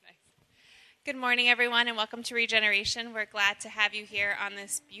Good morning, everyone, and welcome to Regeneration. We're glad to have you here on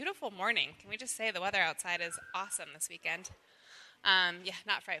this beautiful morning. Can we just say the weather outside is awesome this weekend?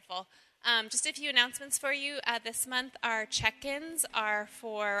 Not frightful. Just a few announcements for you. This month, our check-ins are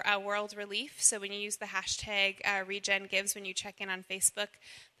for World Relief. So when you use the hashtag RegenGives when you check in on Facebook,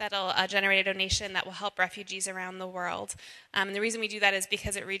 that'll generate a donation that will help refugees around the world. And the reason we do that is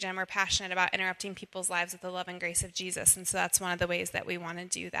because at Regen, we're passionate about interrupting people's lives with the love and grace of Jesus. And so that's one of the ways that we want to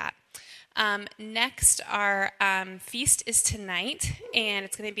do that. Next, our feast is tonight, and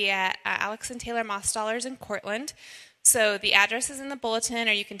it's going to be at Alex and Taylor Mossdollars in Cortland. So the address is in the bulletin,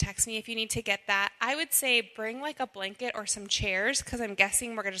 or you can text me if you need to get that. I would say bring like a blanket or some chairs, because I'm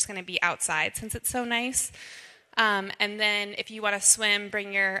guessing we're just going to be outside since it's so nice. And then if you want to swim,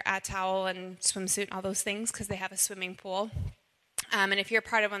 bring your towel and swimsuit and all those things, because they have a swimming pool. And if you're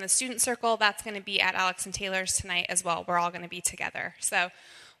part of the student circle, that's going to be at Alex and Taylor's tonight as well. We're all going to be together. So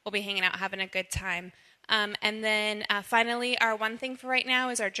we'll be hanging out, having a good time. And then finally, our one thing for right now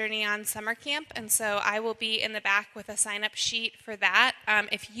is our Journey On Summer Camp. And so I will be in the back with a sign-up sheet for that.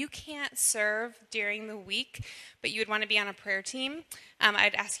 If you can't serve during the week, but you would want to be on a prayer team,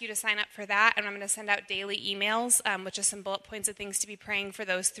 I'd ask you to sign up for that. And I'm going to send out daily emails, with just some bullet points of things to be praying for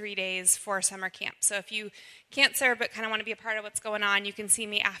those 3 days for summer camp. So if you can't serve but kind of want to be a part of what's going on, you can see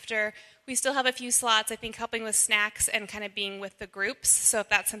me after. We still have a few slots, I think, helping with snacks and kind of being with the groups. So if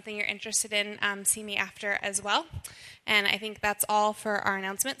that's something you're interested in, see me after as well. And I think that's all for our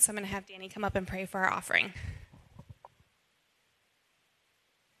announcements. So I'm going to have Danny come up and pray for our offering.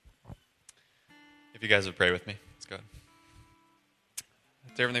 If you guys would pray with me, let's go ahead.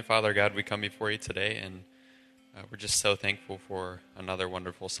 Dear Heavenly Father, God, we come before you today, and we're just so thankful for another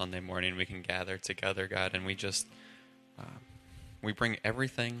wonderful Sunday morning. We can gather together, God, and we just we bring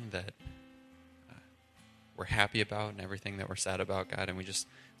everything that we're happy about and everything that we're sad about, God, and we just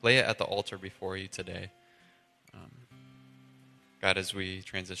lay it at the altar before you today. God, as we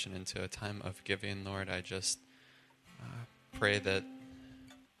transition into a time of giving, Lord, I just pray that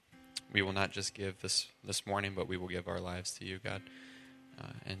we will not just give this morning, but we will give our lives to you, God.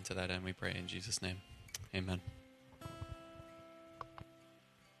 And to that end, we pray in Jesus' name. Amen.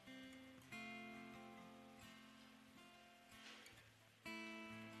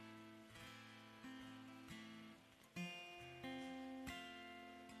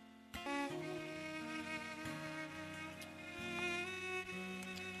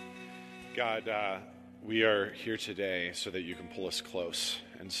 God, we are here today so that you can pull us close.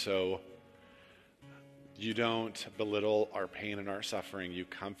 And so you don't belittle our pain and our suffering. You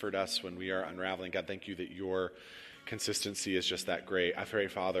comfort us when we are unraveling. God, thank you that your consistency is just that great. I pray,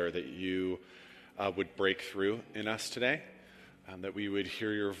 Father, that you would break through in us today, that we would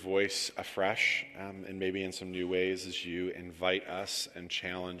hear your voice afresh, and maybe in some new ways as you invite us and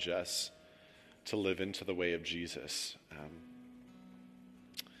challenge us to live into the way of Jesus.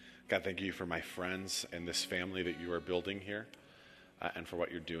 God, thank you for my friends and this family that you are building here, and for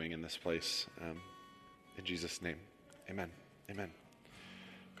what you're doing in this place. In Jesus' name, amen. Amen.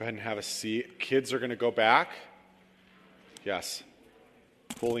 Go ahead and have a seat. Kids are going to go back. Yes.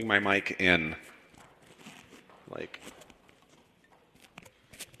 Pulling my mic in. Like,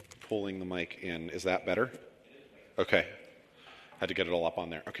 pulling the mic in. Is that better? Okay. Had to get it all up on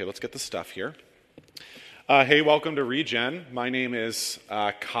there. Okay, let's get the stuff here. Hey, welcome to Regen. My name is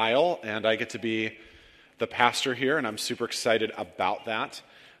Kyle, and I get to be the pastor here, and I'm super excited about that.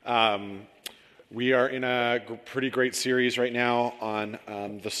 We are in a pretty great series right now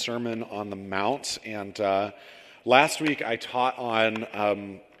on the Sermon on the Mount, and last week I taught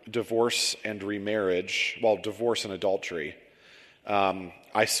on divorce and remarriage, well, divorce and adultery.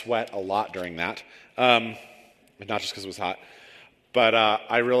 I sweat a lot during that, not just because it was hot, but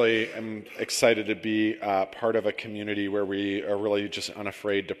I really am excited to be part of a community where we are really just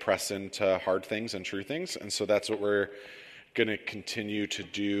unafraid to press into hard things and true things, and so that's what we're going to continue to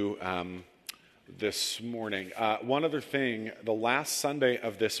do this morning. One other thing, the last Sunday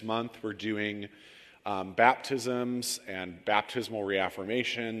of this month, we're doing baptisms and baptismal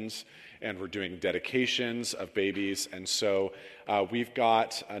reaffirmations, and we're doing dedications of babies. And so we've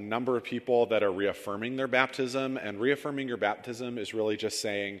got a number of people that are reaffirming their baptism, and reaffirming your baptism is really just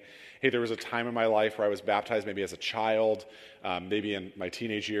saying, hey, there was a time in my life where I was baptized maybe as a child, maybe in my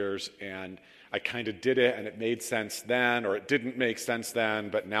teenage years, and I kind of did it and it made sense then, or it didn't make sense then,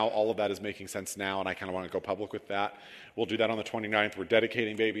 but now all of that is making sense now, and I kind of want to go public with that. We'll do that on the 29th. We're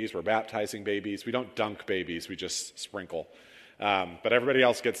dedicating babies. We're baptizing babies. We don't dunk babies. We just sprinkle. But everybody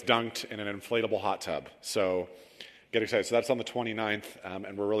else gets dunked in an inflatable hot tub. So get excited. So that's on the 29th,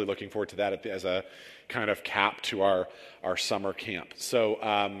 and we're really looking forward to that as a kind of cap to our summer camp.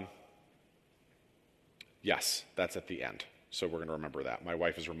 So Yes, that's at the end. So we're going to remember that. My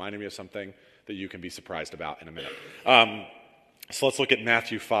wife is reminding me of something that you can be surprised about in a minute. So let's look at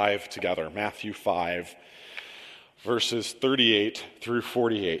Matthew 5 together. Matthew 5, verses 38 through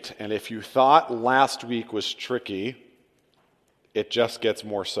 48. And if you thought last week was tricky, it just gets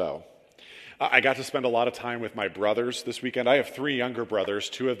more so. I got to spend a lot of time with my brothers this weekend. I have 3 younger brothers.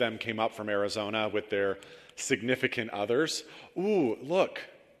 2 of them came up from Arizona with their significant others. Ooh, look.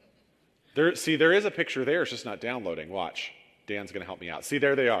 There is a picture there. It's just not downloading. Watch. Dan's going to help me out. See,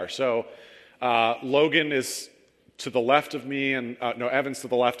 there they are. So Logan is to the left of me, and Evan's to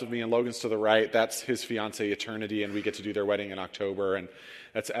the left of me, and Logan's to the right. That's his fiancée, Eternity, and we get to do their wedding in October. And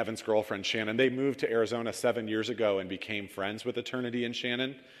that's Evan's girlfriend, Shannon. They moved to Arizona 7 years ago and became friends with Eternity and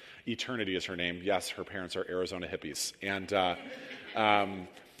Shannon. Eternity is her name. Yes, her parents are Arizona hippies, and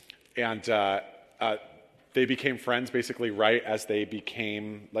they became friends basically right as they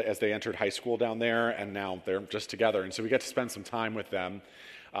entered high school down there, and now they're just together. And so we get to spend some time with them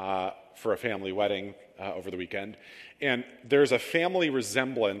for a family wedding over the weekend. And there's a family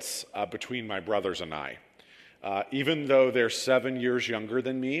resemblance between my brothers and I. Even though they're 7 years younger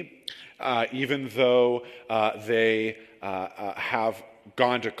than me, even though they have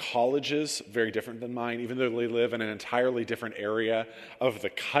gone to colleges very different than mine, even though they live in an entirely different area of the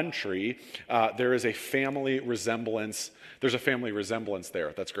country, there is a family resemblance. There's a family resemblance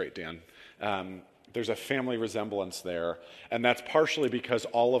there. That's great, Dan. There's a family resemblance there, and that's partially because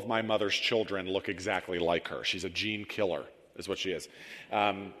all of my mother's children look exactly like her. She's a gene killer, is what she is.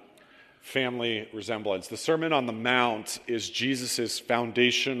 Family resemblance. The Sermon on the Mount is Jesus'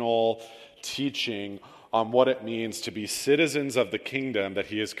 foundational teaching on what it means to be citizens of the kingdom that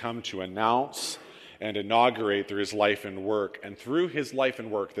he has come to announce and inaugurate through his life and work. And through his life and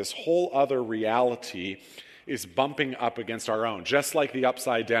work, this whole other reality is bumping up against our own. Just like the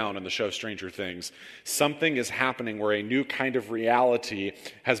Upside Down in the show Stranger Things, something is happening where a new kind of reality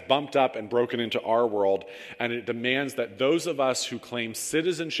has bumped up and broken into our world, and it demands that those of us who claim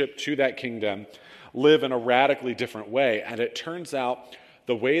citizenship to that kingdom live in a radically different way. And it turns out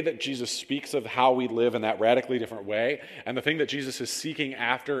the way that Jesus speaks of how we live in that radically different way, and the thing that Jesus is seeking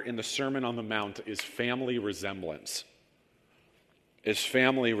after in the Sermon on the Mount is family resemblance.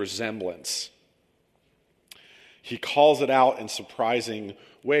 He calls it out in surprising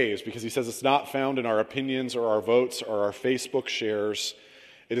ways because he says it's not found in our opinions or our votes or our Facebook shares.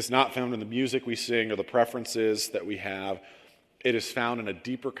 It is not found in the music we sing or the preferences that we have. It is found in a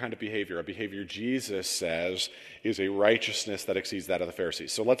deeper kind of behavior, a behavior Jesus says is a righteousness that exceeds that of the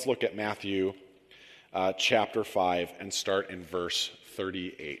Pharisees. So let's look at Matthew chapter 5 and start in verse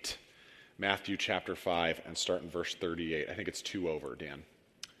 38. Matthew chapter 5 and start in verse 38. I think it's 2 over, Dan.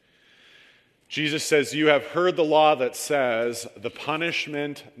 Jesus says, "You have heard the law that says the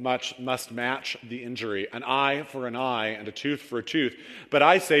punishment must match the injury, an eye for an eye and a tooth for a tooth. But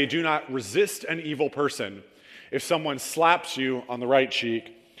I say, do not resist an evil person. If someone slaps you on the right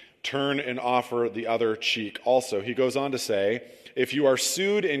cheek, turn and offer the other cheek also." He goes on to say, "If you are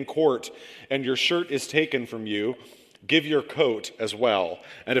sued in court and your shirt is taken from you, give your coat as well.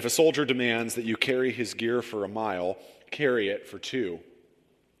 And if a soldier demands that you carry his gear for a mile, carry it for 2.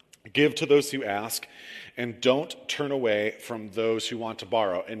 Give to those who ask, and don't turn away from those who want to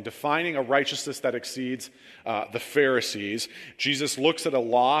borrow." In defining a righteousness that exceeds the Pharisees, Jesus looks at a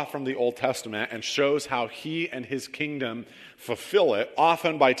law from the Old Testament and shows how he and his kingdom fulfill it,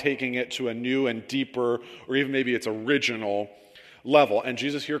 often by taking it to a new and deeper, or even maybe its original level. And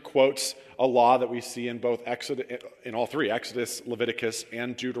Jesus here quotes a law that we see in both all three, Exodus, Leviticus,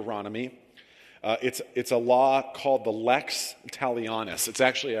 and Deuteronomy. It's a law called the Lex Talionis. It's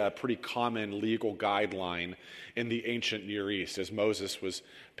actually a pretty common legal guideline in the ancient Near East. As Moses was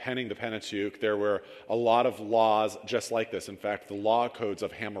penning the Pentateuch, there were a lot of laws just like this. In fact, the law codes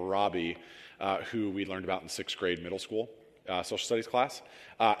of Hammurabi, who we learned about in 6th grade middle school social studies class,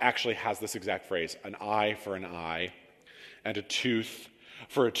 actually has this exact phrase: an eye for an eye and a tooth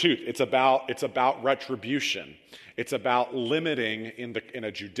for a tooth. It's about retribution. It's about limiting in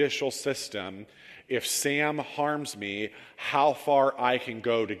a judicial system, if Sam harms me, how far I can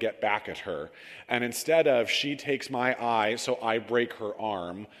go to get back at her. And instead of she takes my eye, so I break her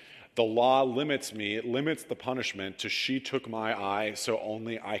arm, the law limits the punishment to she took my eye, so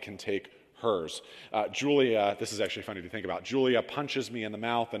only I can take hers. Julia, this is actually funny to think about. Julia punches me in the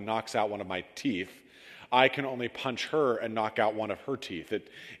mouth and knocks out one of my teeth. I can only punch her and knock out one of her teeth.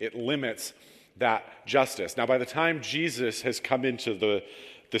 It limits that justice. Now, by the time Jesus has come into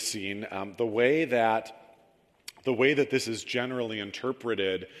the scene, the way that this is generally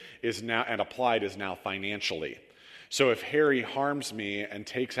interpreted is now and applied is now financially. So if Harry harms me and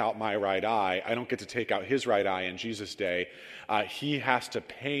takes out my right eye, I don't get to take out his right eye in Jesus' day. He has to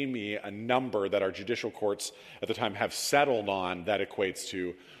pay me a number that our judicial courts at the time have settled on that equates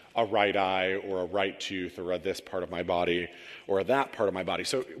to a right eye or a right tooth or a this part of my body or a that part of my body.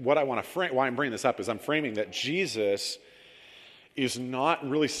 So what I want to frame, why I'm bringing this up is I'm framing that Jesus is not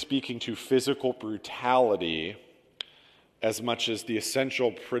really speaking to physical brutality as much as the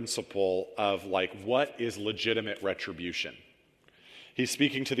essential principle of what is legitimate retribution. He's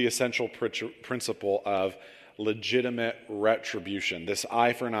speaking to the essential principle of legitimate retribution. This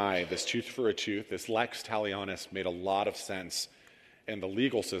eye for an eye, this tooth for a tooth, this lex talionis made a lot of sense in the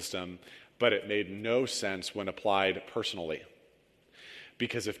legal system, but it made no sense when applied personally.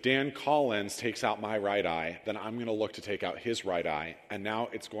 Because if Dan Collins takes out my right eye, then I'm going to look to take out his right eye, and now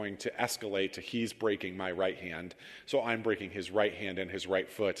it's going to escalate to he's breaking my right hand, so I'm breaking his right hand and his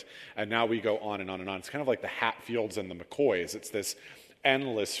right foot, and now we go on and on and on. It's kind of like the Hatfields and the McCoys. It's this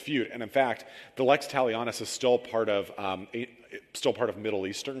endless feud, and in fact, the lex talionis is still part of Middle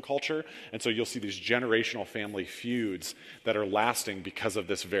Eastern culture, and so you'll see these generational family feuds that are lasting because of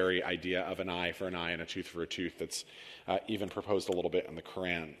this very idea of an eye for an eye and a tooth for a tooth that's even proposed a little bit in the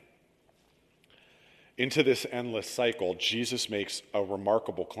Quran. Into this endless cycle, Jesus makes a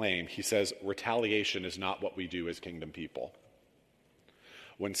remarkable claim. He says, retaliation is not what we do as kingdom people.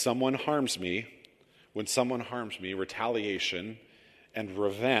 When someone harms me, retaliation and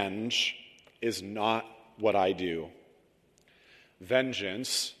revenge is not what I do.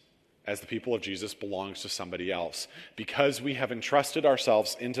 Vengeance, as the people of Jesus, belongs to somebody else. Because we have entrusted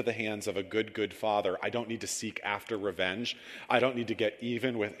ourselves into the hands of a good Father, I don't need to seek after revenge. I don't need to get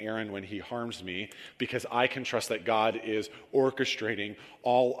even with Aaron when he harms me, because I can trust that God is orchestrating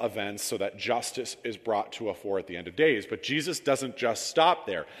all events so that justice is brought to a fore at the end of days. But Jesus doesn't just stop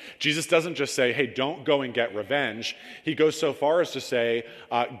there. Jesus doesn't just say, hey, don't go and get revenge. He goes so far as to say,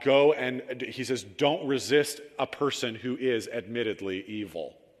 he says, don't resist a person who is admittedly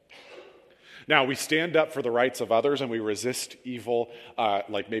evil. Now, we stand up for the rights of others and we resist evil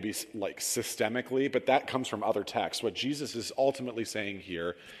systemically, but that comes from other texts. What Jesus is ultimately saying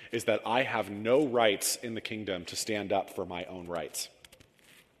here is that I have no rights in the kingdom to stand up for my own rights.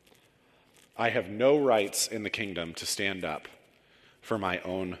 I have no rights in the kingdom to stand up for my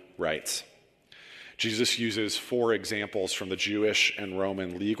own rights. Jesus uses 4 examples from the Jewish and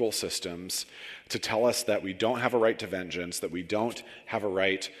Roman legal systems to tell us that we don't have a right to vengeance, that we don't have a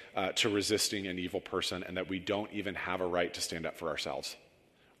right to resisting an evil person, and that we don't even have a right to stand up for ourselves.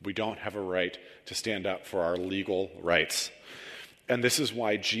 We don't have a right to stand up for our legal rights. And this is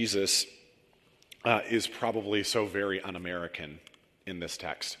why Jesus is probably so very un-American in this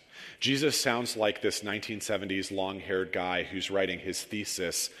text. Jesus sounds like this 1970s long-haired guy who's writing his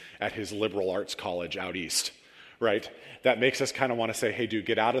thesis at his liberal arts college out east, right? That makes us kind of want to say, hey, dude,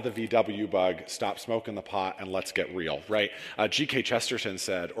 get out of the VW bug, stop smoking the pot, and let's get real, right? G.K. Chesterton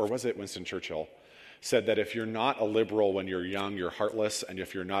said, or was it Winston Churchill, said that if you're not a liberal when you're young, you're heartless, and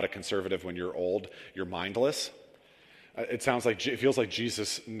if you're not a conservative when you're old, you're mindless. It feels like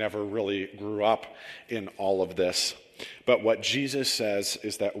Jesus never really grew up in all of this. But what Jesus says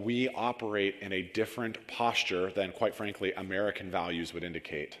is that we operate in a different posture than, quite frankly, American values would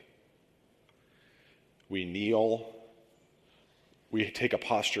indicate. We kneel. We take a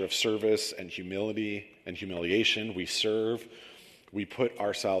posture of service and humility and humiliation. We serve. We put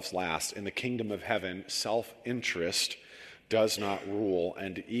ourselves last. In the kingdom of heaven, self-interest does not rule,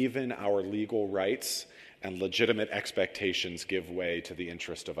 and even our legal rights and legitimate expectations give way to the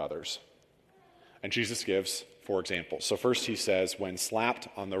interest of others. And Jesus gives 4 examples. So first he says, when slapped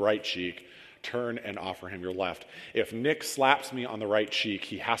on the right cheek, turn and offer him your left. If Nick slaps me on the right cheek,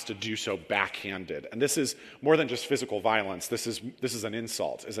 he has to do so backhanded. And this is more than just physical violence. This is an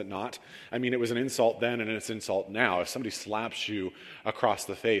insult, is it not? I mean, it was an insult then and it's an insult now. If somebody slaps you across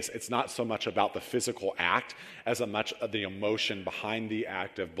the face, it's not so much about the physical act as much of the emotion behind the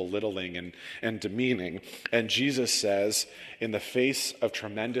act of belittling and demeaning. And Jesus says, in the face of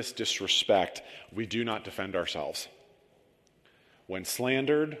tremendous disrespect, we do not defend ourselves. When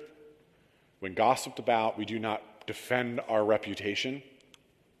slandered, when gossiped about, we do not defend our reputation.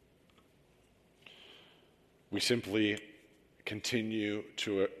 We simply continue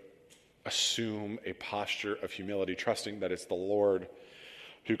to assume a posture of humility, trusting that it's the Lord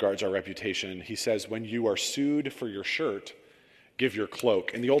who guards our reputation. He says, when you are sued for your shirt, give your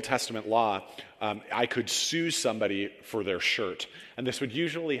cloak. In the Old Testament law, I could sue somebody for their shirt. And this would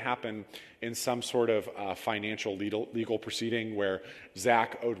usually happen in some sort of financial legal proceeding where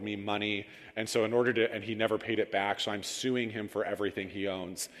Zach owed me money, and so and he never paid it back, so I'm suing him for everything he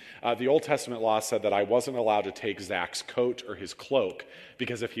owns. The Old Testament law said that I wasn't allowed to take Zach's coat or his cloak,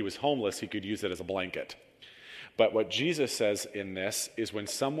 because if he was homeless, he could use it as a blanket. But what Jesus says in this is when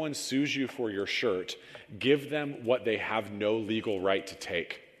someone sues you for your shirt, give them what they have no legal right to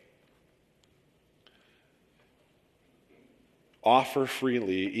take. Offer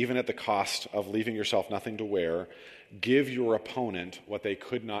freely, even at the cost of leaving yourself nothing to wear. Give your opponent what they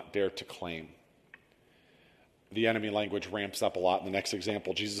could not dare to claim. The enemy language ramps up a lot in the next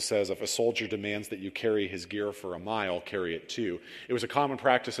example. Jesus says, if a soldier demands that you carry his gear for a mile, carry it too. It was a common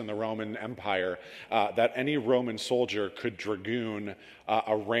practice in the Roman Empire that any Roman soldier could dragoon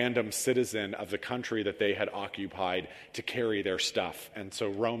a random citizen of the country that they had occupied to carry their stuff. And so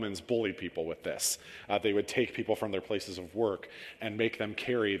Romans bullied people with this. They would take people from their places of work and make them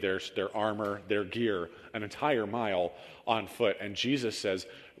carry their armor, their gear, an entire mile on foot. And Jesus says,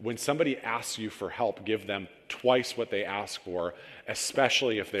 when somebody asks you for help, give them twice what they ask for,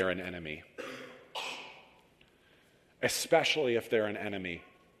 especially if they're an enemy. Especially if they're an enemy.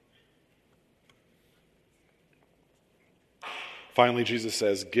 Finally, Jesus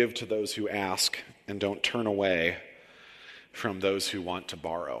says, give to those who ask and don't turn away from those who want to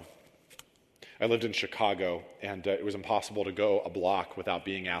borrow. I lived in Chicago, and it was impossible to go a block without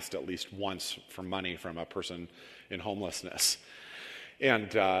being asked at least once for money from a person in homelessness.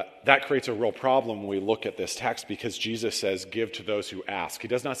 And that creates a real problem when we look at this text, because Jesus says, give to those who ask. He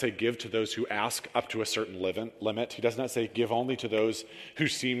does not say give to those who ask up to a certain limit. He does not say give only to those who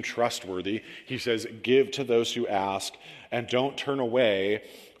seem trustworthy. He says give to those who ask and don't turn away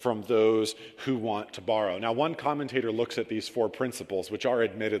from those who want to borrow. Now, one commentator looks at these four principles, which are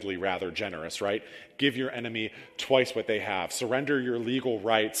admittedly rather generous, right? Give your enemy twice what they have. Surrender your legal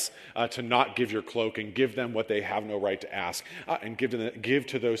rights to not give your cloak, and give them what they have no right to ask. And give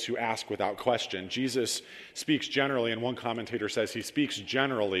to those who ask without question. Jesus speaks generally, and one commentator says he speaks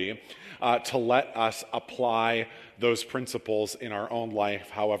generally to let us apply those principles in our own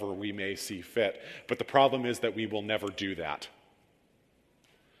life however we may see fit. But the problem is that we will never do that.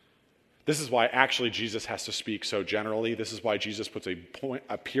 This is why actually Jesus has to speak so generally. This is why Jesus puts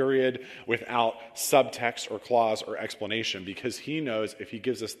a period without subtext or clause or explanation, because he knows if he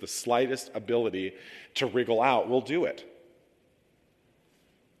gives us the slightest ability to wriggle out, we'll do it.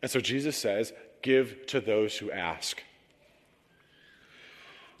 And so Jesus says, give to those who ask.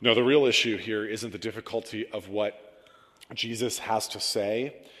 No, the real issue here isn't the difficulty of what Jesus has to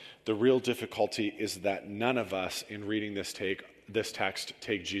say. The real difficulty is that none of us in reading this text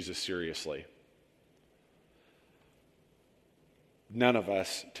take Jesus seriously. None of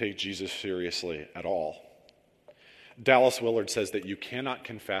us take Jesus seriously at all. Dallas Willard says that you cannot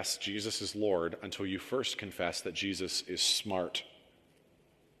confess Jesus is Lord until you first confess that Jesus is smart.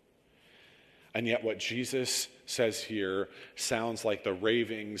 And yet what Jesus says here sounds like the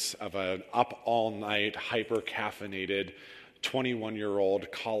ravings of an up-all-night, hyper-caffeinated 21-year-old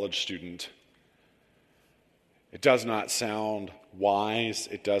college student. It does not sound wise.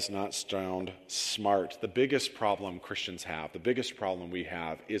 It does not sound smart. The biggest problem Christians have, the biggest problem we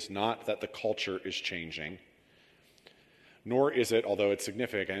have, is not that the culture is changing, nor is it, although it's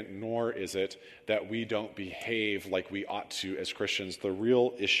significant, nor is it that we don't behave like we ought to as Christians. The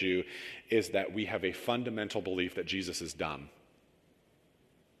real issue is that we have a fundamental belief that Jesus is dumb.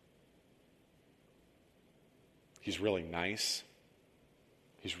 He's really nice.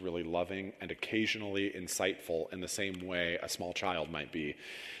 He's really loving and occasionally insightful in the same way a small child might be.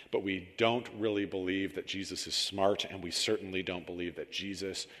 But we don't really believe that Jesus is smart, and we certainly don't believe that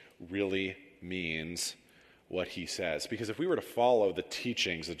Jesus really means what he says. Because if we were to follow the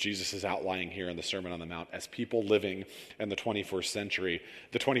teachings that Jesus is outlining here in the Sermon on the Mount as people living in the 21st century,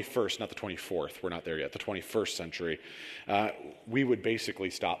 the 21st, not the 24th, we're not there yet, the 21st century, we would basically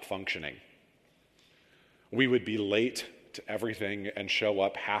stop functioning. We would be late to everything and show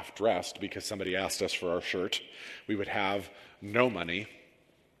up half-dressed because somebody asked us for our shirt. We would have no money.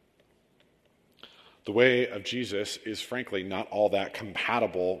 The way of Jesus is frankly not all that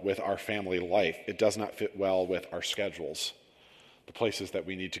compatible with our family life. It does not fit well with our schedules, the places that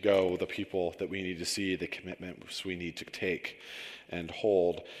we need to go, the people that we need to see, the commitments we need to take and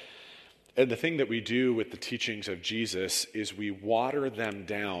hold. And the thing that we do with the teachings of Jesus is we water them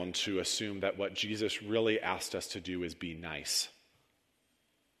down to assume that what Jesus really asked us to do is be nice.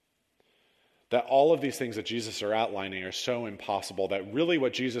 That all of these things that Jesus are outlining are so impossible that really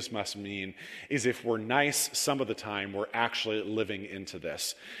what Jesus must mean is if we're nice some of the time, we're actually living into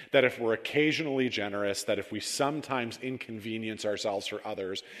this. That if we're occasionally generous, that if we sometimes inconvenience ourselves for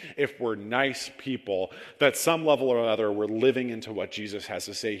others, if we're nice people, that some level or other we're living into what Jesus has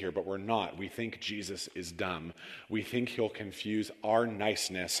to say here, but we're not. We think Jesus is dumb. We think he'll confuse our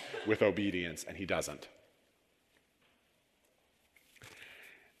niceness with obedience, and he doesn't.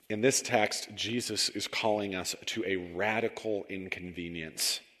 In this text, Jesus is calling us to a radical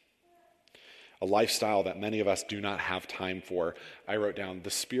inconvenience, a lifestyle that many of us do not have time for. I wrote down, the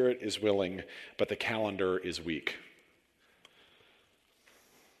spirit is willing, but the calendar is weak.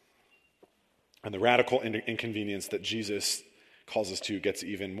 And the radical inconvenience that Jesus calls us to gets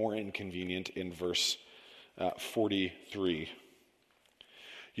even more inconvenient in verse 43.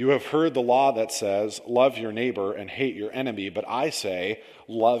 You have heard the law that says, love your neighbor and hate your enemy, but I say,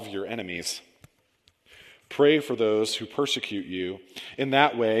 love your enemies. Pray for those who persecute you. In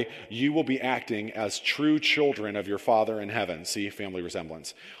that way, you will be acting as true children of your Father in heaven. See, family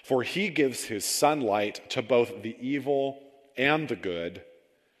resemblance. For he gives his sunlight to both the evil and the good,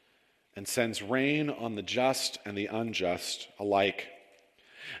 and sends rain on the just and the unjust alike.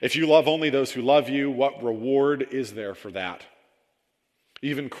 If you love only those who love you, what reward is there for that?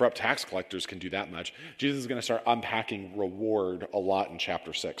 Even corrupt tax collectors can do that much. Jesus is going to start unpacking reward a lot in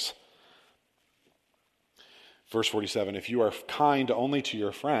chapter 6. Verse 47, if you are kind only to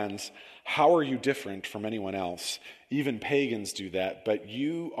your friends, how are you different from anyone else? Even pagans do that, but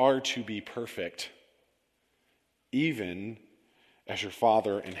you are to be perfect, even as your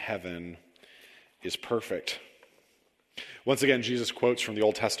Father in heaven is perfect. Once again, Jesus quotes from the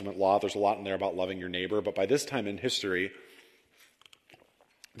Old Testament law. There's a lot in there about loving your neighbor, but by this time in history,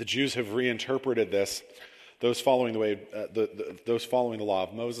 the Jews have reinterpreted this. Those following the law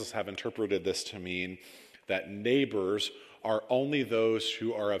of Moses have interpreted this to mean that neighbors are only those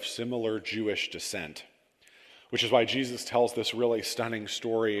who are of similar Jewish descent, which is why Jesus tells this really stunning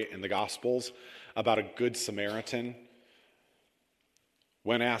story in the Gospels about a good Samaritan.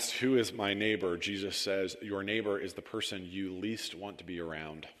 When asked, who is my neighbor, Jesus says, your neighbor is the person you least want to be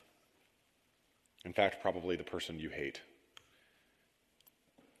around. In fact, probably the person you hate.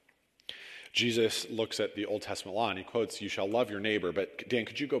 Jesus looks at the Old Testament law and he quotes, you shall love your neighbor. But Dan,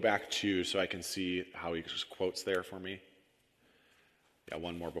 could you go back to so I can see how he quotes there for me? Yeah,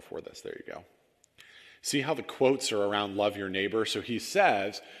 one more before this. There you go. See how the quotes are around love your neighbor? So he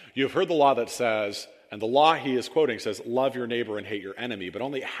says, you have heard the law that says, and the law he is quoting says, love your neighbor and hate your enemy. But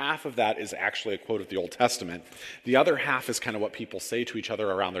only half of that is actually a quote of the Old Testament. The other half is kind of what people say to each other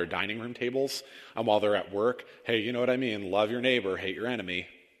around their dining room tables and while they're at work. Hey, you know what I mean? Love your neighbor, hate your enemy.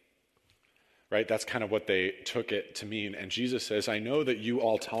 Right? That's kind of what they took it to mean. And Jesus says, I know that you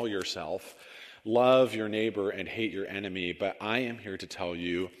all tell yourself, love your neighbor and hate your enemy, but I am here to tell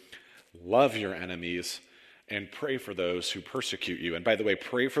you, love your enemies and pray for those who persecute you. And by the way,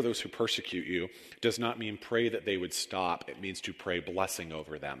 pray for those who persecute you does not mean pray that they would stop. It means to pray blessing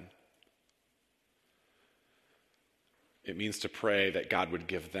over them. It means to pray that God would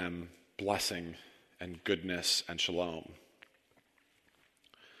give them blessing and goodness and shalom.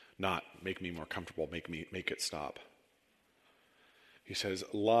 Not make me more comfortable, make it stop. He says,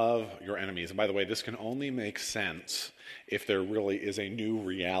 love your enemies. And by the way, this can only make sense if there really is a new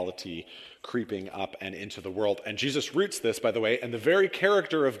reality creeping up and into the world. And Jesus roots this, by the way, in the very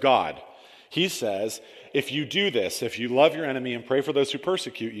character of God. He says, if you do this, if you love your enemy and pray for those who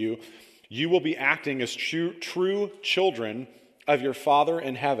persecute you, you will be acting as true children of your Father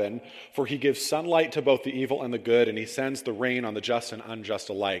in heaven, for he gives sunlight to both the evil and the good, and he sends the rain on the just and unjust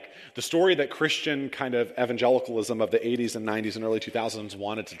alike. The story that Christian kind of evangelicalism of the 80s and 90s and early 2000s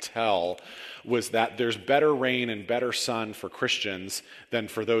wanted to tell was that there's better rain and better sun for Christians than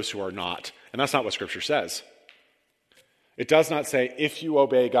for those who are not. And that's not what Scripture says. It does not say, if you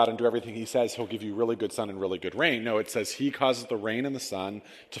obey God and do everything he says, he'll give you really good sun and really good rain. No, it says he causes the rain and the sun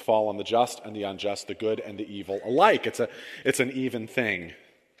to fall on the just and the unjust, the good and the evil alike. It's an even thing.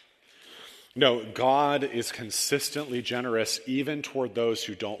 No, God is consistently generous even toward those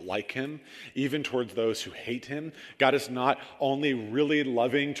who don't like him, even towards those who hate him. God is not only really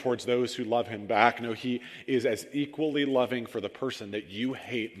loving towards those who love him back. No, he is as equally loving for the person that you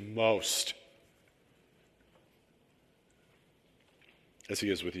hate most as he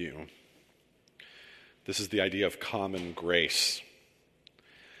is with you. This is the idea of common grace.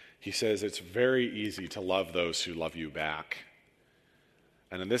 He says it's very easy to love those who love you back.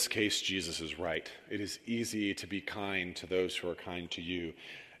 And in this case, Jesus is right. It is easy to be kind to those who are kind to you.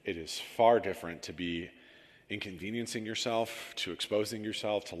 It is far different to be inconveniencing yourself, to exposing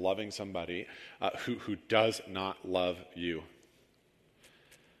yourself, to loving somebody who does not love you.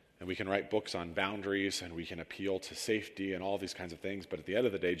 And we can write books on boundaries, and we can appeal to safety and all these kinds of things, but at the end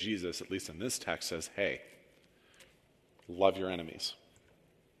of the day, Jesus, at least in this text, says, hey, love your enemies.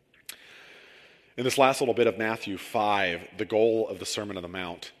 In this last little bit of Matthew 5, the goal of the Sermon on the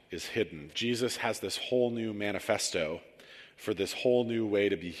Mount is hidden. Jesus has this whole new manifesto for this whole new way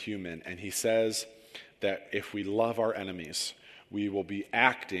to be human, and he says that if we love our enemies, we will be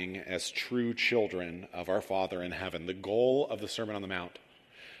acting as true children of our Father in heaven. The goal of the Sermon on the Mount,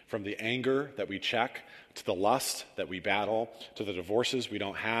 from the anger that we check, to the lust that we battle, to the divorces we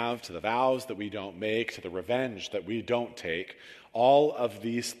don't have, to the vows that we don't make, to the revenge that we don't take, all of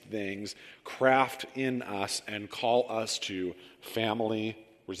these things craft in us and call us to family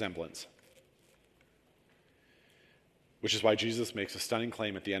resemblance. Which is why Jesus makes a stunning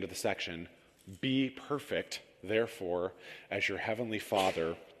claim at the end of the section, be perfect, therefore, as your heavenly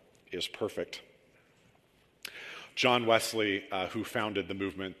Father is perfect. John Wesley, who founded the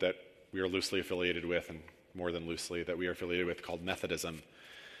movement that we are loosely affiliated with, and more than loosely, that we are affiliated with, called Methodism,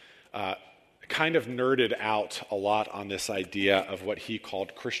 kind of nerded out a lot on this idea of what he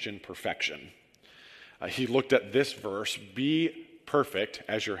called Christian perfection. He looked at this verse, be perfect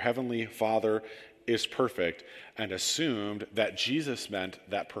as your heavenly Father is perfect, and assumed that Jesus meant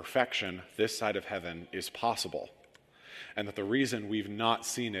that perfection this side of heaven is possible, and that the reason we've not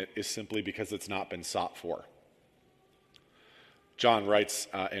seen it is simply because it's not been sought for. John writes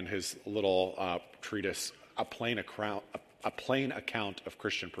in his little treatise, A Plain Account of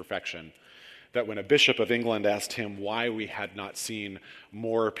Christian Perfection, that when a bishop of England asked him why we had not seen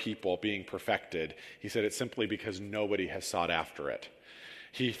more people being perfected, he said it's simply because nobody has sought after it.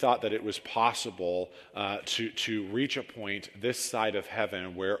 He thought that it was possible to reach a point this side of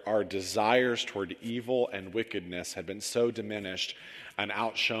heaven where our desires toward evil and wickedness had been so diminished and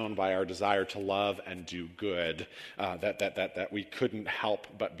outshone by our desire to love and do good that we couldn't help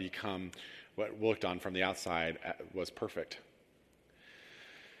but become what looked on from the outside was perfect.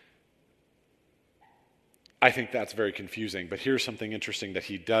 I think that's very confusing, but here's something interesting that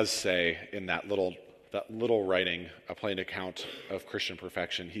he does say in that little writing, A Plain Account of Christian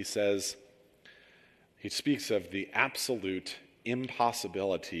Perfection. He speaks of the absolute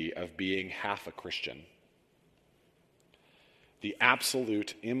impossibility of being half a Christian. The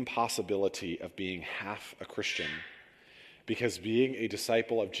absolute impossibility of being half a Christian. Because being a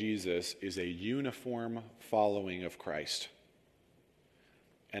disciple of Jesus is a uniform following of Christ.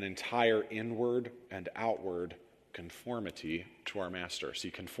 An entire inward and outward conformity to our Master.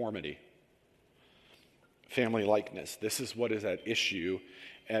 See, conformity. Family likeness. This is what is at issue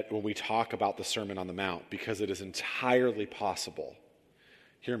when we talk about the Sermon on the Mount, because it is entirely possible.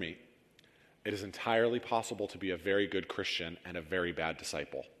 Hear me. It is entirely possible to be a very good Christian and a very bad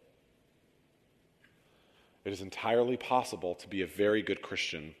disciple. It is entirely possible to be a very good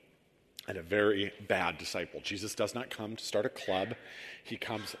Christian and a very bad disciple. Jesus does not come to start a club. He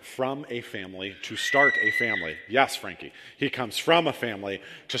comes from a family to start a family. Yes, Frankie. He comes from a family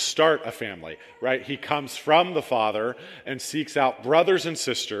to start a family, right? He comes from the Father and seeks out brothers and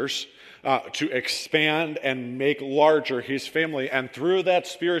sisters to expand and make larger his family. And through that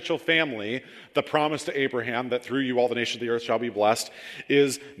spiritual family, the promise to Abraham that through you all the nations of the earth shall be blessed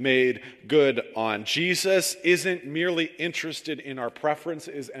is made good on. Jesus isn't merely interested in our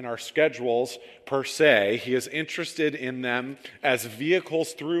preferences and our schedules per se. He is interested in them as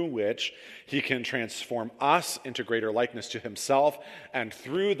vehicles through which he can transform us into greater likeness to himself, and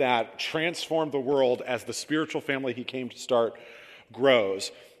through that transform the world as the spiritual family he came to start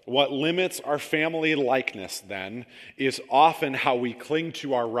grows. What limits our family likeness, then, is often how we cling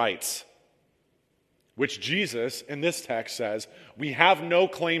to our rights, which Jesus, in this text, says we have no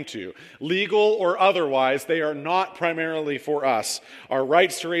claim to. Legal or otherwise, they are not primarily for us. Our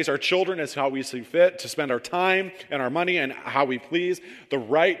rights to raise our children is how we see fit, to spend our time and our money and how we please. The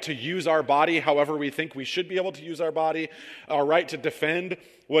right to use our body however we think we should be able to use our body. Our right to defend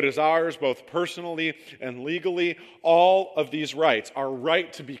what is ours, both personally and legally. All of these rights, our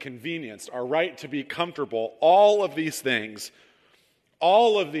right to be convenienced, our right to be comfortable, all of these things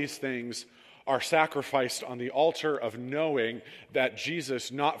are sacrificed on the altar of knowing that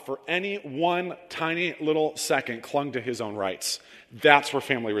Jesus, not for any one tiny little second, clung to his own rights. That's where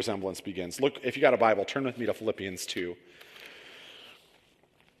family resemblance begins. Look, if you got a Bible, turn with me to Philippians 2.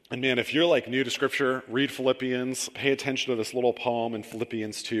 And man, if you're like new to Scripture, read Philippians, pay attention to this little poem in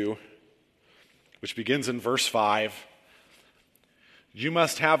Philippians 2, which begins in verse 5. You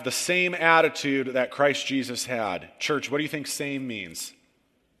must have the same attitude that Christ Jesus had. Church, what do you think same means?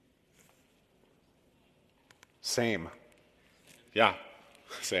 Same. Yeah,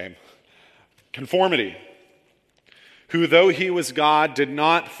 same. Conformity. Who, though he was God, did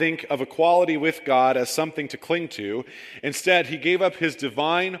not think of equality with God as something to cling to. Instead, he gave up his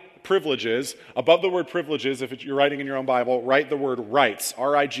divine privileges. Above the word privileges, if you're writing in your own Bible, write the word rights,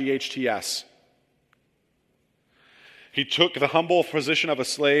 R-I-G-H-T-S. He took the humble position of a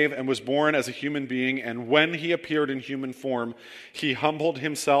slave and was born as a human being, and when he appeared in human form, he humbled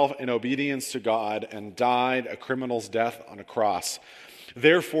himself in obedience to God and died a criminal's death on a cross.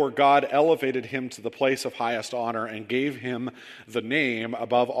 Therefore, God elevated him to the place of highest honor and gave him the name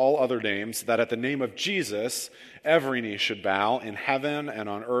above all other names, that at the name of Jesus, every knee should bow in heaven and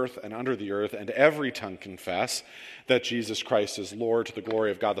on earth and under the earth, and every tongue confess that Jesus Christ is Lord, to the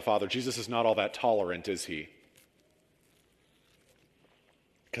glory of God the Father. Jesus is not all that tolerant, is he?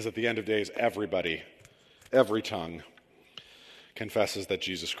 Because at the end of days, everybody, every tongue confesses that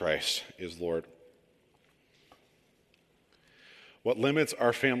Jesus Christ is Lord. What limits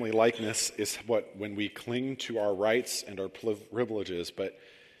our family likeness is when we cling to our rights and our privileges, but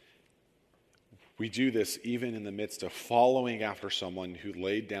we do this even in the midst of following after someone who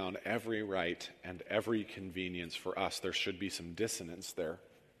laid down every right and every convenience for us. There should be some dissonance there.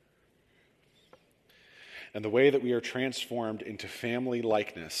 And the way that we are transformed into family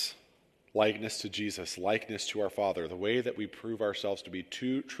likeness to Jesus, likeness to our Father, the way that we prove ourselves to be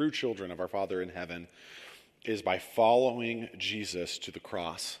true children of our Father in heaven is by following Jesus to the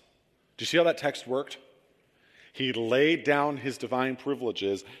cross. Do you see how that text worked? He laid down his divine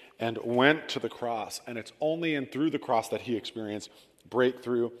privileges and went to the cross. And it's only in through the cross that he experienced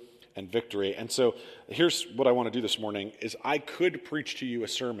breakthrough and victory. And so here's what I want to do this morning is I could preach to you a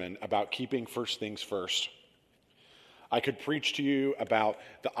sermon about keeping first things first. I could preach to you about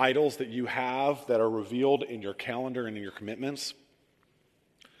the idols that you have that are revealed in your calendar and in your commitments.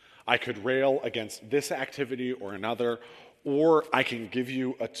 I could rail against this activity or another, or I can give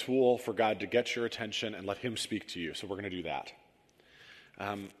you a tool for God to get your attention and let him speak to you. So we're going to do that.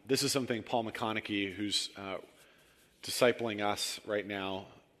 This is something Paul McConaughey, who's discipling us right now,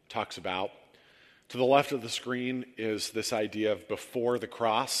 talks about. To the left of the screen is this idea of before the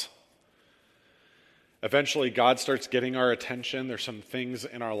cross. Eventually, God starts getting our attention. There's some things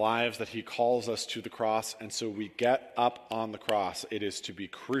in our lives that he calls us to the cross, and so we get up on the cross. It is to be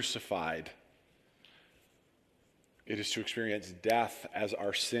crucified. It is to experience death as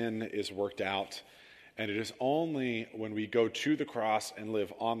our sin is worked out. And it is only when we go to the cross and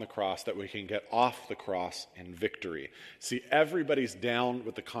live on the cross that we can get off the cross in victory. See, everybody's down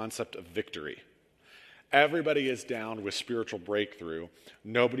with the concept of victory. Everybody is down with spiritual breakthrough.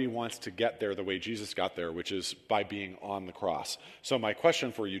 Nobody wants to get there the way Jesus got there, which is by being on the cross. So my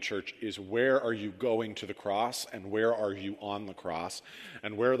question for you, church, is where are you going to the cross, and where are you on the cross,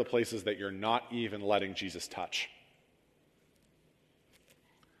 and where are the places that you're not even letting Jesus touch?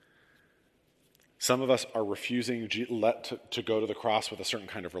 Some of us are refusing to go to the cross with a certain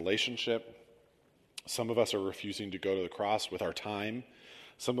kind of relationship. Some of us are refusing to go to the cross with our time.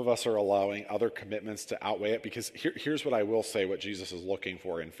 Some of us are allowing other commitments to outweigh it, because here's what I will say, what Jesus is looking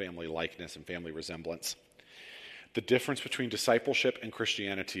for in family likeness and family resemblance. The difference between discipleship and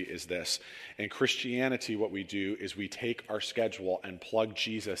Christianity is this. In Christianity, what we do is we take our schedule and plug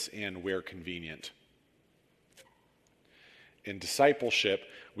Jesus in where convenient. In discipleship,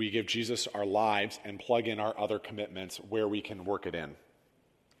 we give Jesus our lives and plug in our other commitments where we can work it in,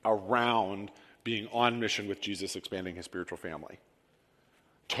 around being on mission with Jesus, expanding his spiritual family.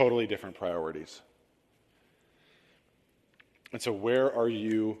 Totally different priorities. And so where are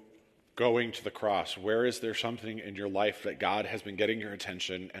you going to the cross? Where is there something in your life that God has been getting your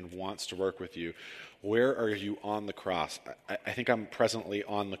attention and wants to work with you? Where are you on the cross? I think I'm presently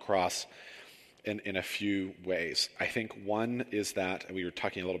on the cross in a few ways. I think one is that, and we were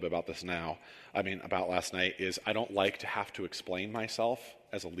talking a little bit about this about last night, is I don't like to have to explain myself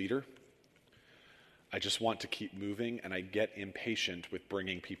as a leader. I just want to keep moving, and I get impatient with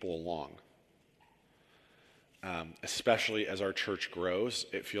bringing people along. Especially as our church grows,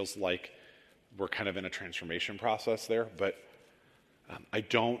 it feels like we're kind of in a transformation process there, but I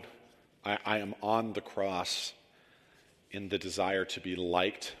am on the cross in the desire to be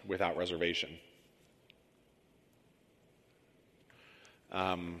liked without reservation.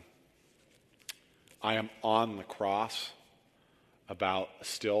 I am on the cross about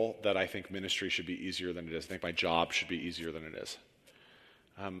still that I think ministry should be easier than it is. I think my job should be easier than it is.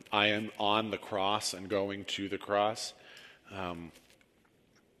 I am on the cross and going to the cross in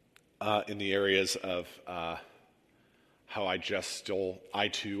the areas of how I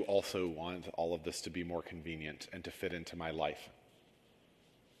too also want all of this to be more convenient and to fit into my life.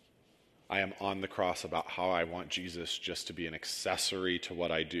 I am on the cross about how I want Jesus just to be an accessory to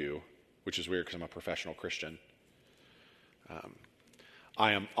what I do, which is weird because I'm a professional Christian.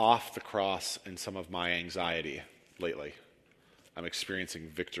 I am off the cross in some of my anxiety lately. I'm experiencing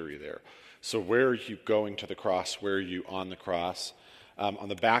victory there. So where are you going to the cross? Where are you on the cross? On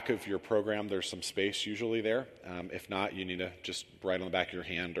the back of your program, there's some space usually there. If not, you need to just write on the back of your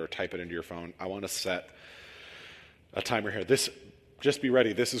hand or type it into your phone. I want to set a timer here. Just be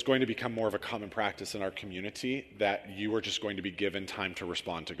ready. This is going to become more of a common practice in our community that you are just going to be given time to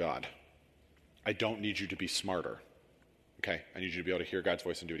respond to God. I don't need you to be smarter. Okay? I need you to be able to hear God's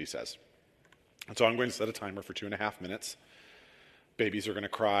voice and do what he says. And so I'm going to set a timer for 2.5 minutes. Babies are going to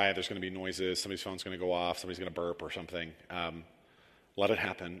cry. There's going to be noises. Somebody's phone's going to go off. Somebody's going to burp or something. Let it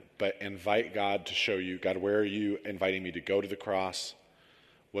happen. But invite God to show you, God, where are you inviting me to go to the cross?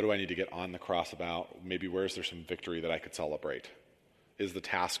 What do I need to get on the cross about? Maybe where is there some victory that I could celebrate? Is the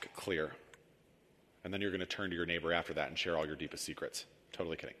task clear? And then you're going to turn to your neighbor after that and share all your deepest secrets.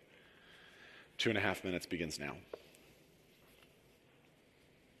 Totally kidding. 2.5 minutes begins now.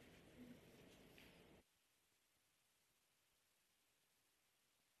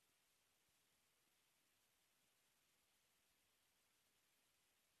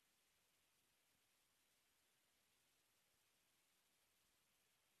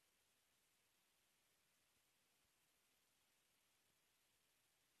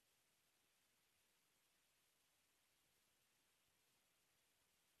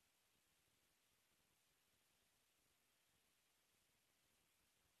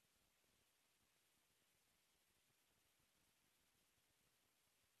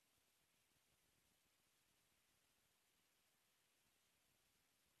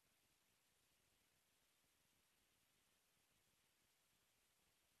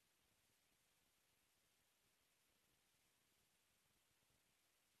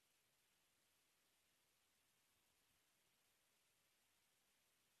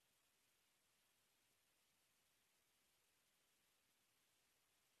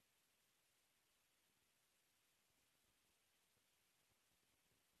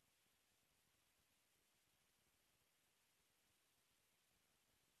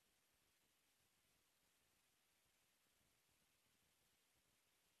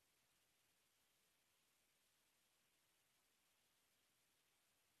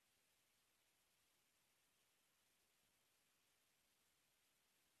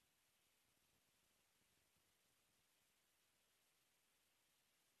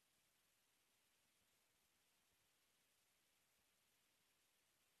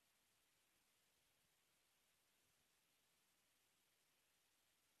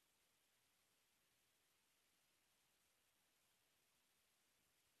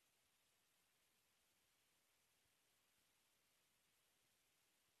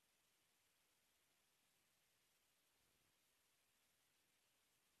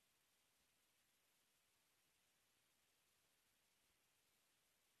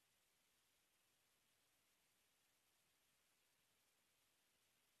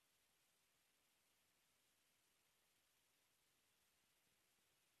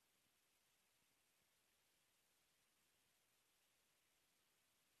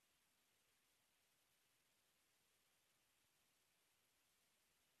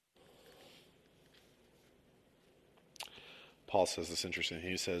 Paul says this interesting.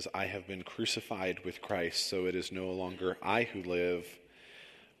 He says, I have been crucified with Christ, so it is no longer I who live,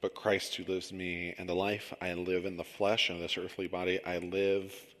 but Christ who lives in me. And the life I live in the flesh and this earthly body, I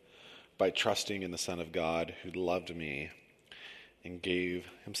live by trusting in the Son of God who loved me and gave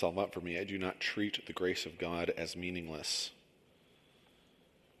himself up for me. I do not treat the grace of God as meaningless.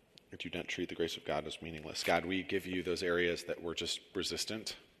 I do not treat the grace of God as meaningless. God, we give you those areas that we're just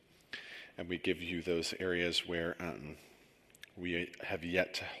resistant, and we give you those areas where we have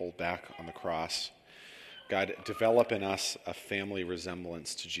yet to hold back on the cross. God, develop in us a family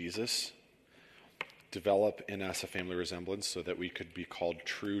resemblance to Jesus. Develop in us a family resemblance so that we could be called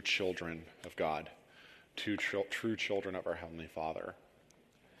true children of God, true children of our Heavenly Father.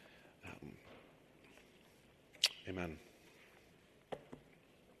 Amen.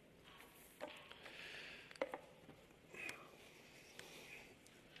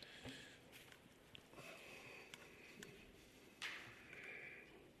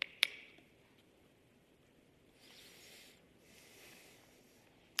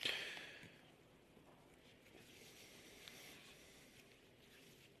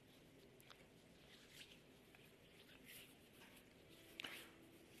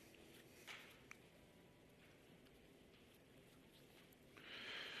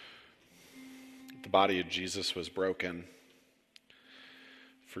 The body of Jesus was broken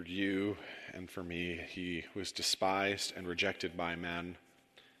For you and for me, he was despised and rejected by men,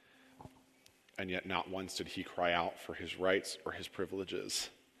 and yet not once did he cry out for his rights or his privileges.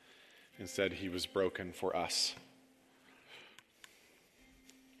 Instead, he was broken for us.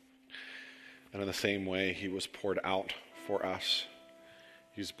 And in the same way, he was poured out for us.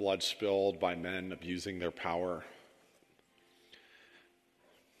 His blood spilled by men abusing their power.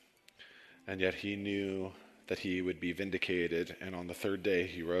 And yet he knew that he would be vindicated, and on the third day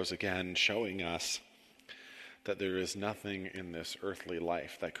he rose again, showing us that there is nothing in this earthly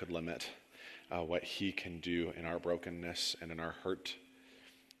life that could limit what he can do in our brokenness and in our hurt.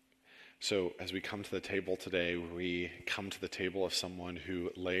 So as we come to the table today, we come to the table of someone who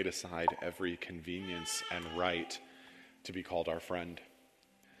laid aside every convenience and right to be called our friend.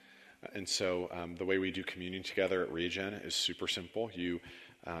 And so the way we do communion together at Regen is super simple.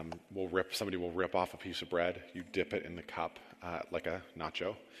 Somebody will rip off a piece of bread, you dip it in the cup like a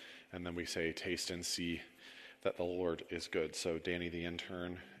nacho, and then we say, taste and see that the Lord is good. So Danny the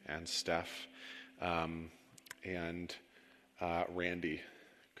intern and Steph and Randy,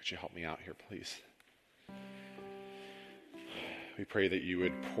 could you help me out here, please? We pray that you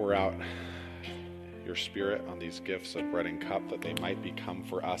would pour out your Spirit on these gifts of bread and cup, that they might become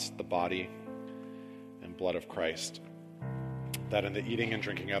for us the body and blood of Christ, that in the eating and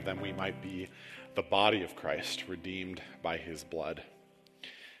drinking of them we might be the body of Christ, redeemed by his blood,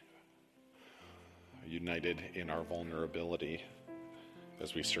 united in our vulnerability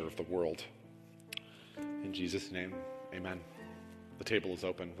as we serve the world. In Jesus' name, amen. The table is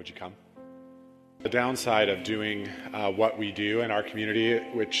open. Would you come? The downside of doing what we do in our community,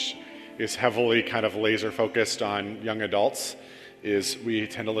 which is heavily kind of laser focused on young adults, is we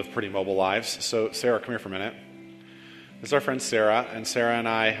tend to live pretty mobile lives. So Sarah, come here for a minute. This is our friend Sarah, and Sarah and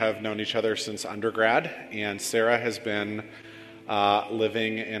I have known each other since undergrad, and Sarah has been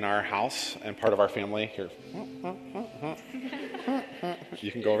living in our house and part of our family. Here.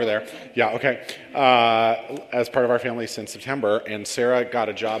 You can go over there. Yeah, okay. As part of our family since September, and Sarah got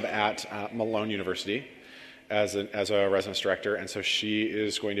a job at Malone University as a residence director, and so she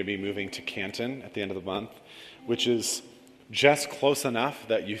is going to be moving to Canton at the end of the month, which is just close enough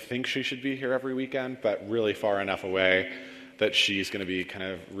that you think she should be here every weekend, but really far enough away that she's going to be kind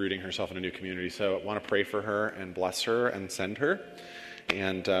of rooting herself in a new community. So I want to pray for her and bless her and send her.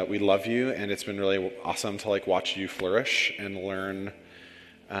 And we love you, and it's been really awesome to watch you flourish and learn.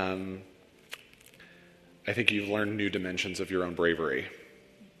 I think you've learned new dimensions of your own bravery.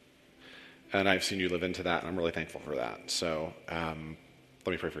 And I've seen you live into that, and I'm really thankful for that. So let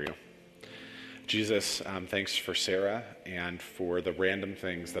me pray for you. Jesus, thanks for Sarah and for the random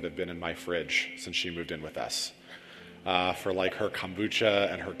things that have been in my fridge since she moved in with us. For her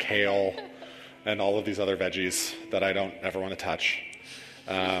kombucha and her kale and all of these other veggies that I don't ever want to touch.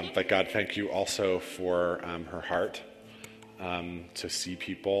 But God, thank you also for her heart to see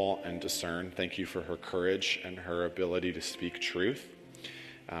people and discern. Thank you for her courage and her ability to speak truth.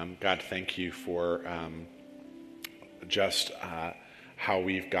 God, thank you for just how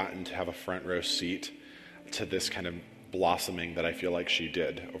we've gotten to have a front row seat to this kind of blossoming that I feel like she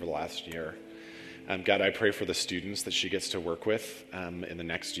did over the last year. God, I pray for the students that she gets to work with in the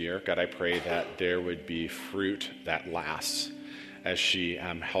next year. God, I pray that there would be fruit that lasts as she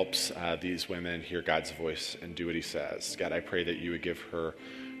helps these women hear God's voice and do what he says. God, I pray that you would give her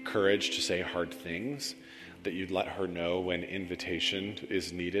courage to say hard things, that you'd let her know when invitation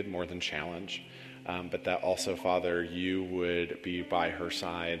is needed more than challenge. But that also, Father, you would be by her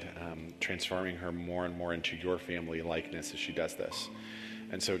side, transforming her more and more into your family likeness as she does this.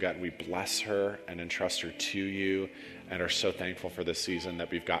 And so, God, we bless her and entrust her to you and are so thankful for this season that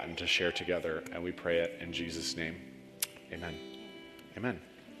we've gotten to share together. And we pray it in Jesus' name. Amen. Amen.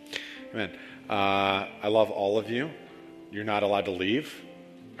 Amen. I love all of you. You're not allowed to leave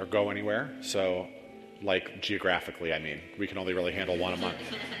or go anywhere. So, geographically, I mean. We can only really handle one a month.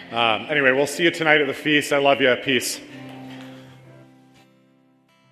 Anyway, we'll see you tonight at the feast. I love you. Peace.